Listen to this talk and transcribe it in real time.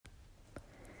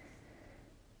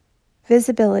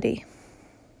Visibility.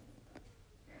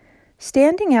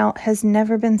 Standing out has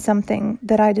never been something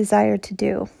that I desired to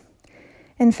do.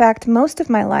 In fact, most of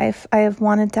my life I have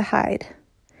wanted to hide.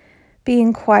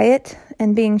 Being quiet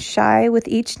and being shy with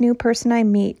each new person I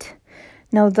meet,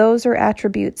 no, those are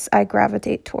attributes I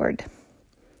gravitate toward.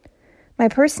 My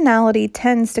personality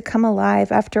tends to come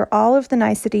alive after all of the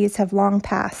niceties have long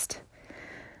passed.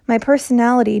 My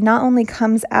personality not only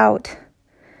comes out,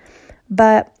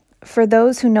 but for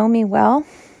those who know me well,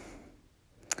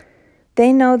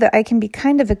 they know that I can be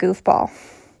kind of a goofball.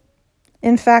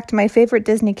 In fact, my favorite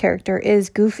Disney character is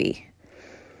Goofy.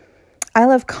 I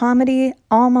love comedy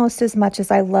almost as much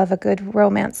as I love a good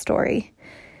romance story.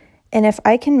 And if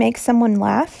I can make someone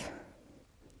laugh,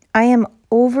 I am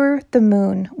over the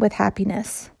moon with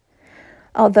happiness.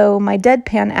 Although my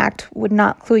deadpan act would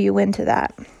not clue you into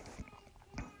that.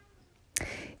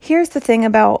 Here's the thing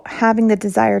about having the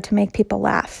desire to make people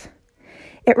laugh.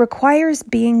 It requires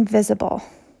being visible.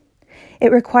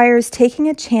 It requires taking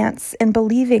a chance and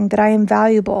believing that I am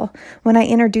valuable when I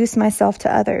introduce myself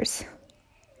to others.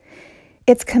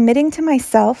 It's committing to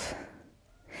myself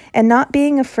and not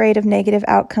being afraid of negative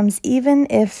outcomes, even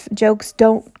if jokes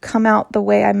don't come out the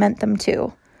way I meant them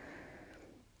to.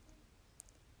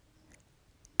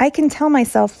 I can tell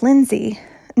myself, Lindsay,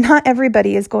 not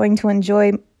everybody is going to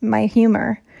enjoy my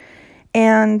humor,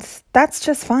 and that's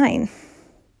just fine.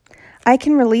 I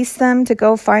can release them to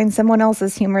go find someone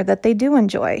else's humor that they do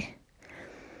enjoy.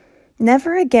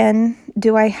 Never again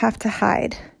do I have to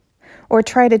hide or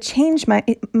try to change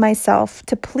myself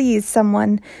to please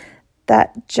someone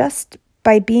that just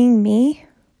by being me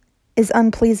is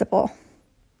unpleasable.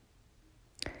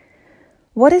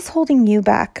 What is holding you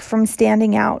back from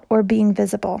standing out or being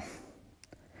visible?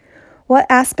 What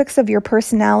aspects of your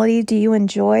personality do you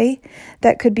enjoy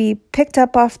that could be picked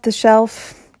up off the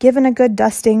shelf, given a good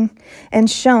dusting, and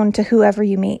shown to whoever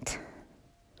you meet?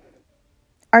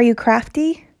 Are you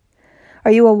crafty?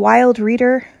 Are you a wild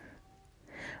reader?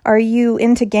 Are you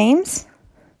into games?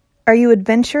 Are you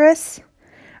adventurous?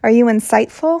 Are you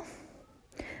insightful?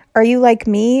 Are you like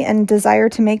me and desire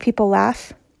to make people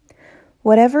laugh?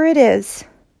 Whatever it is,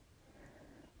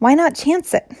 why not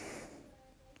chance it?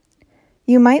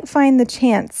 You might find the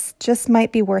chance just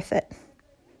might be worth it.